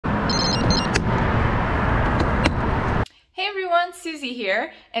everyone, Susie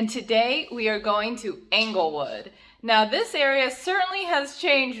here, and today we are going to Inglewood. Now this area certainly has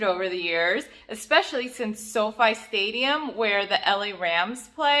changed over the years, especially since SoFi Stadium, where the LA Rams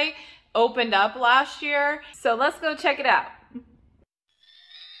play, opened up last year. So let's go check it out.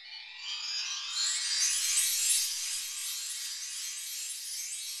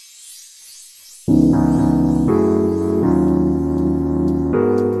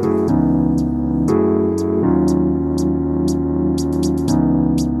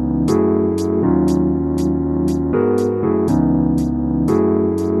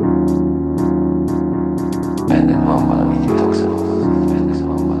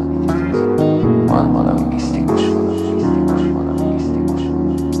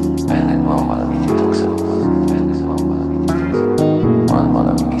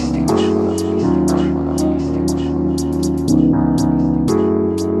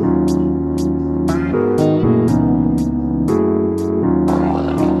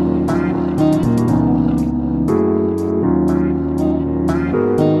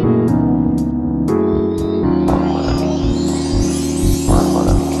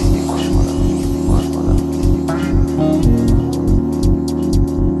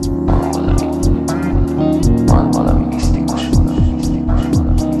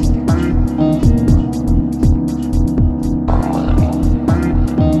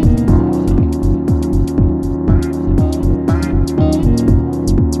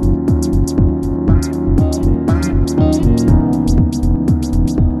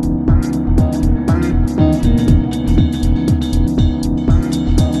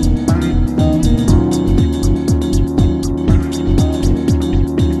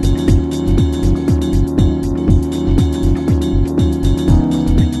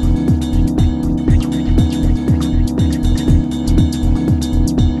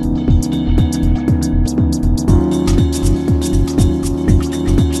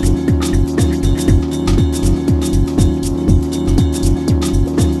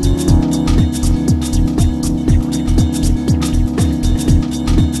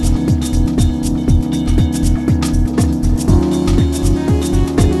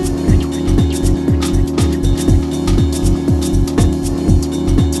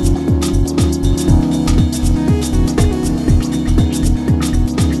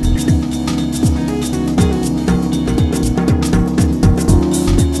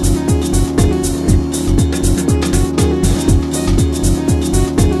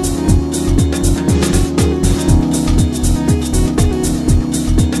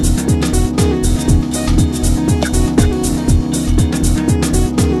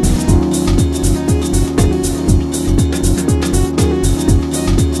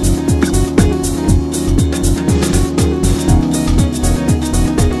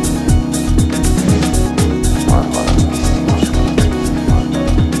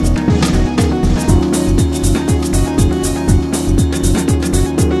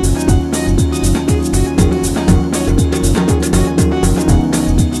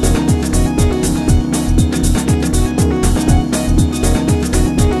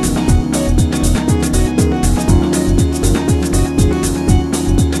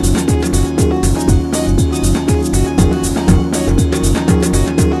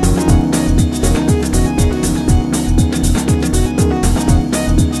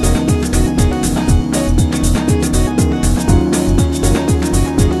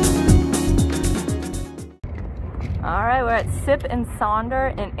 Alright, we're at Sip and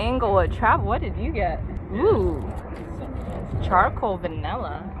Sonder in Inglewood. Trav, what did you get? Ooh, charcoal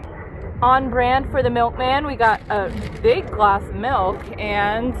vanilla. On brand for the milkman, we got a big glass of milk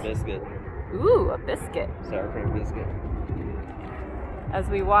and... biscuit. Ooh, a biscuit. Sour cream biscuit. As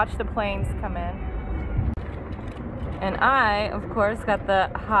we watch the planes come in. And I, of course, got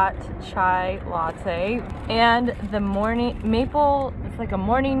the hot chai latte and the morning maple, it's like a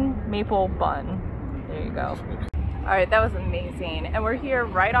morning maple bun. There you go. Alright, that was amazing. And we're here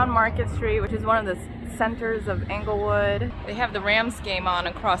right on Market Street, which is one of the centers of Inglewood. They have the Rams game on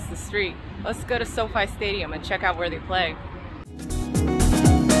across the street. Let's go to SoFi Stadium and check out where they play.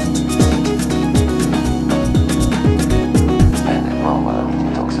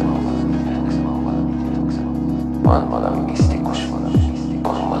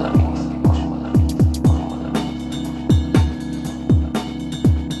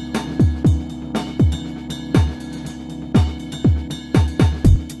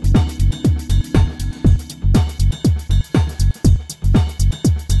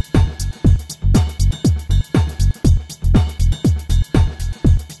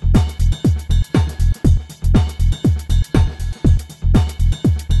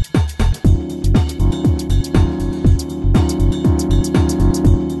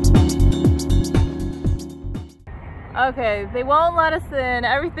 Okay, they won't let us in.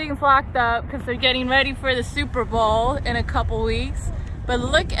 Everything's locked up because they're getting ready for the Super Bowl in a couple weeks. But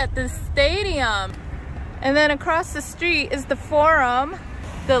look at this stadium. And then across the street is the Forum.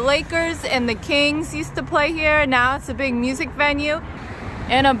 The Lakers and the Kings used to play here. Now it's a big music venue.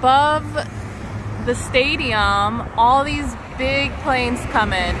 And above the stadium, all these big planes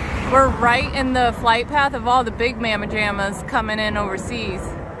come in. We're right in the flight path of all the big mamma jammas coming in overseas.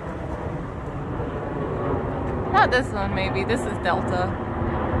 Not this one, maybe. This is Delta.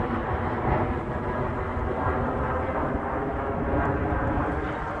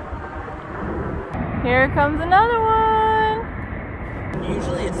 Here comes another one.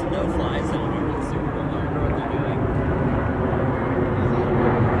 Usually it's no fly zone over the Super Bowl. I don't know what they're doing.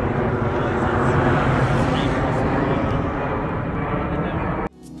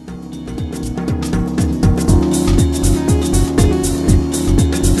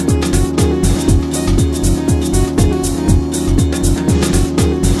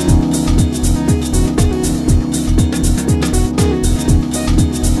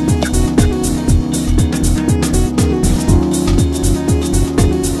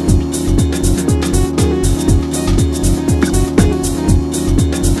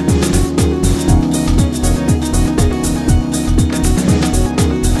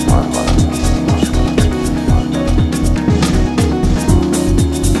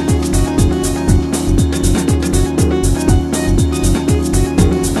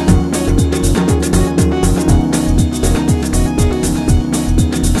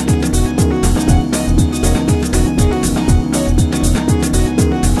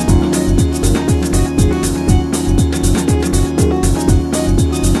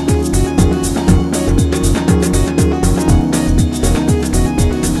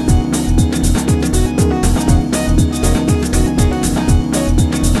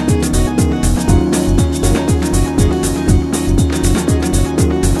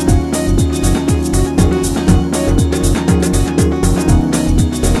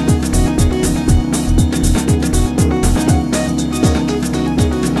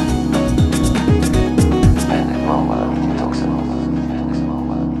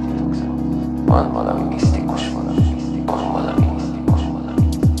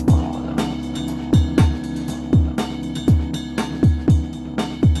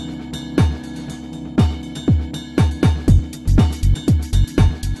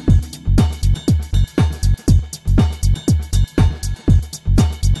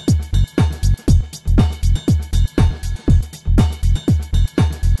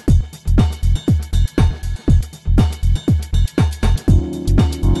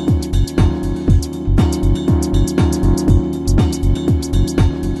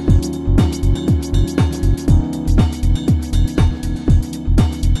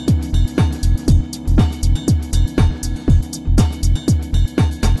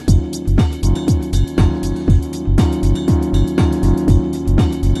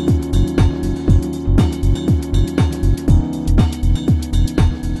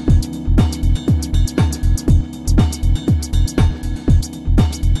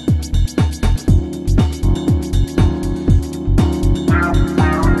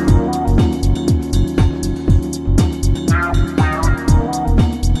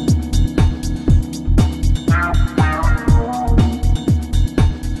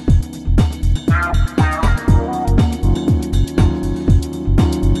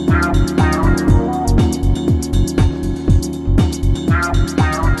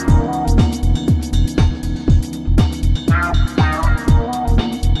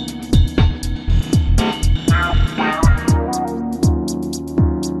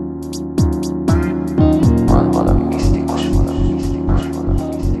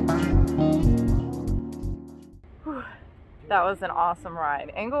 That was an awesome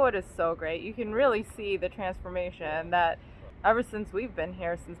ride. Inglewood is so great. You can really see the transformation that ever since we've been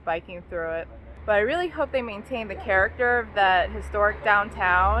here, since biking through it. But I really hope they maintain the character of that historic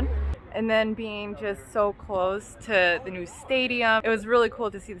downtown and then being just so close to the new stadium. It was really cool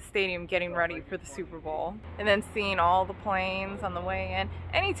to see the stadium getting ready for the Super Bowl and then seeing all the planes on the way in.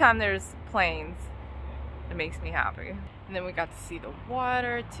 Anytime there's planes, it makes me happy. And then we got to see the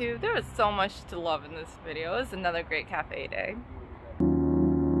water too. There was so much to love in this video. It was another great cafe day.